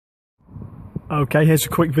Okay, here's a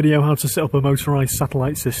quick video how to set up a motorised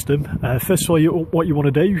satellite system. First of all, what you want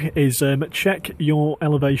to do is check your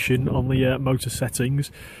elevation on the motor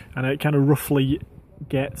settings, and kind of roughly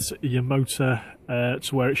get your motor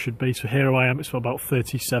to where it should be. So here I am, it's about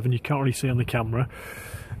 37, you can't really see on the camera,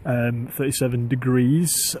 37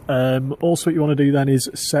 degrees. Also what you want to do then is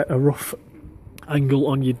set a rough angle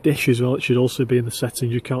on your dish as well. It should also be in the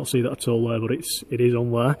settings, you can't see that at all there, but it is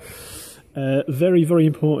on there. Very, very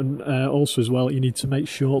important also as well, you need to make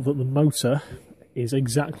sure that the motor is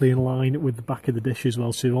exactly in line with the back of the dish as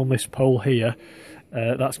well. So on this pole here,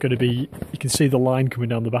 that's going to be, you can see the line coming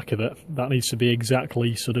down the back of it, that needs to be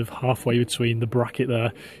exactly sort of halfway between the bracket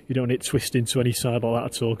there. You don't want it twisting to any side like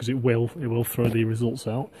that at all, because it will throw the results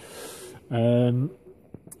out. And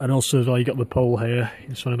also as well, you got the pole here, you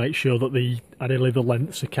just want to make sure that ideally the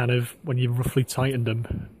lengths are kind of, when you've roughly tightened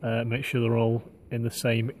them, make sure they're all in the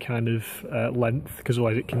same kind of length, because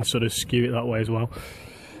otherwise it can sort of skew it that way as well.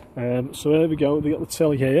 So there we go, we got the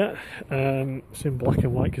telly here, it's in black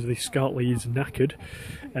and white because the SCART lead is knackered,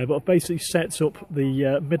 but I've basically set up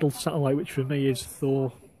the middle satellite, which for me is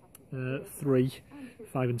Thor 3,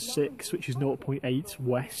 5 and 6, which is 0.8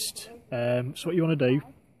 west. So what you want to do,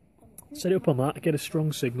 set it up on that, get a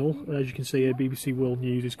strong signal. As you can see here, BBC World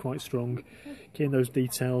News is quite strong, get in those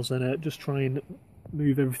details, and just try and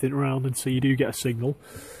move everything around until you do get a signal.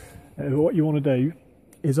 What you want to do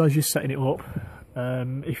is, as you're setting it up,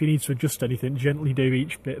 if you need to adjust anything, gently do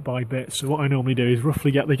each bit by bit. So what I normally do is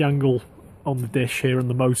roughly get the angle on the dish here and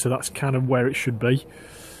the motor, that's kind of where it should be.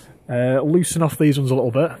 Loosen off these ones a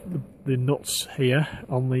little bit, the nuts here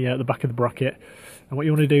on the back of the bracket, and what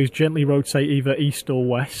you want to do is gently rotate either east or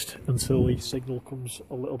west until the signal comes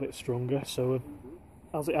a little bit stronger. So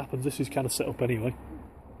as it happens, this is kind of set up anyway.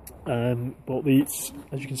 But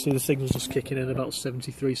as you can see, the signal's just kicking in about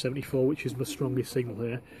 73, 74, which is the strongest signal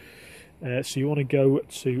here. So you want to go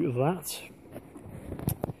to that.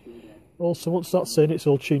 Also, once that's in, it's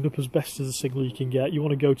all tuned up as best as the signal you can get. You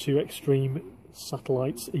want to go to extreme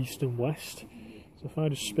satellites, east and west. So if I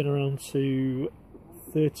just spin around to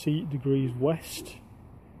 30 degrees west,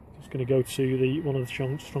 just going to go to one of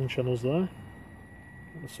the strong channels there.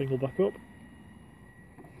 Get the signal back up.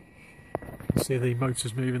 You can see the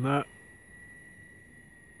motors moving there.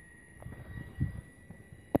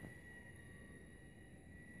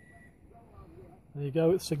 There you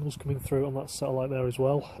go, the signal's coming through on that satellite there as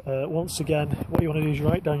well. Once again, what you want to do is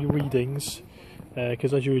write down your readings,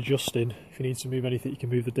 because as you're adjusting, if you need to move anything, you can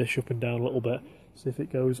move the dish up and down a little bit, see if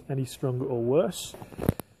it goes any stronger or worse.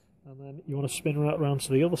 And then you want to spin right around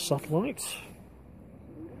to the other satellite,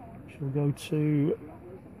 which will go to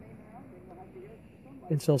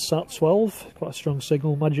Intelsat 12, quite a strong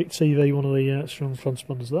signal. Magic TV, one of the strong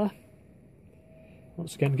transponders there.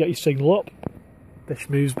 Once again, get your signal up. Dish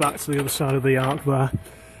moves back to the other side of the arc there.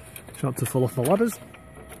 Try not to fall off my ladders.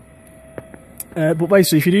 But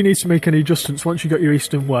basically, if you do need to make any adjustments, once you've got your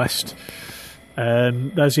east and west,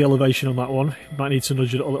 there's the elevation on that one. You might need to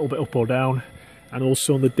nudge it a little bit up or down, and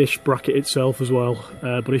also on the dish bracket itself as well.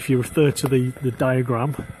 But if you refer to the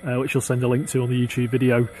diagram, which I'll send a link to on the YouTube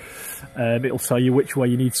video, it'll tell you which way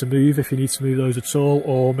you need to move, if you need to move those at all,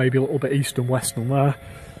 or maybe a little bit east and west on there.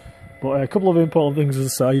 But a couple of important things, as I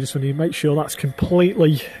say, you just want to make sure that's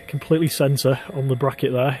completely centre on the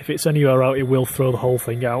bracket there. If it's anywhere out, it will throw the whole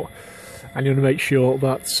thing out. And you want to make sure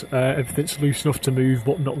that everything's loose enough to move,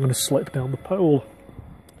 but not going to slip down the pole.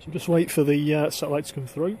 So just wait for the satellite to come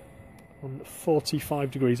through on 45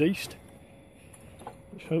 degrees east,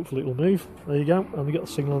 which hopefully it will move. There you go, and we got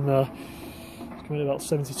the signal in there. It's coming at about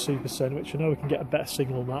 72%, which I know we can get a better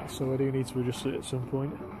signal on that, so I do need to adjust it at some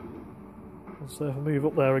point. So if I move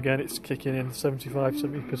up there again, it's kicking in 75,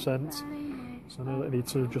 70%. So I know that I need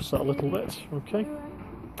to adjust that a little bit. Okay,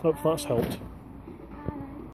 hope that's helped.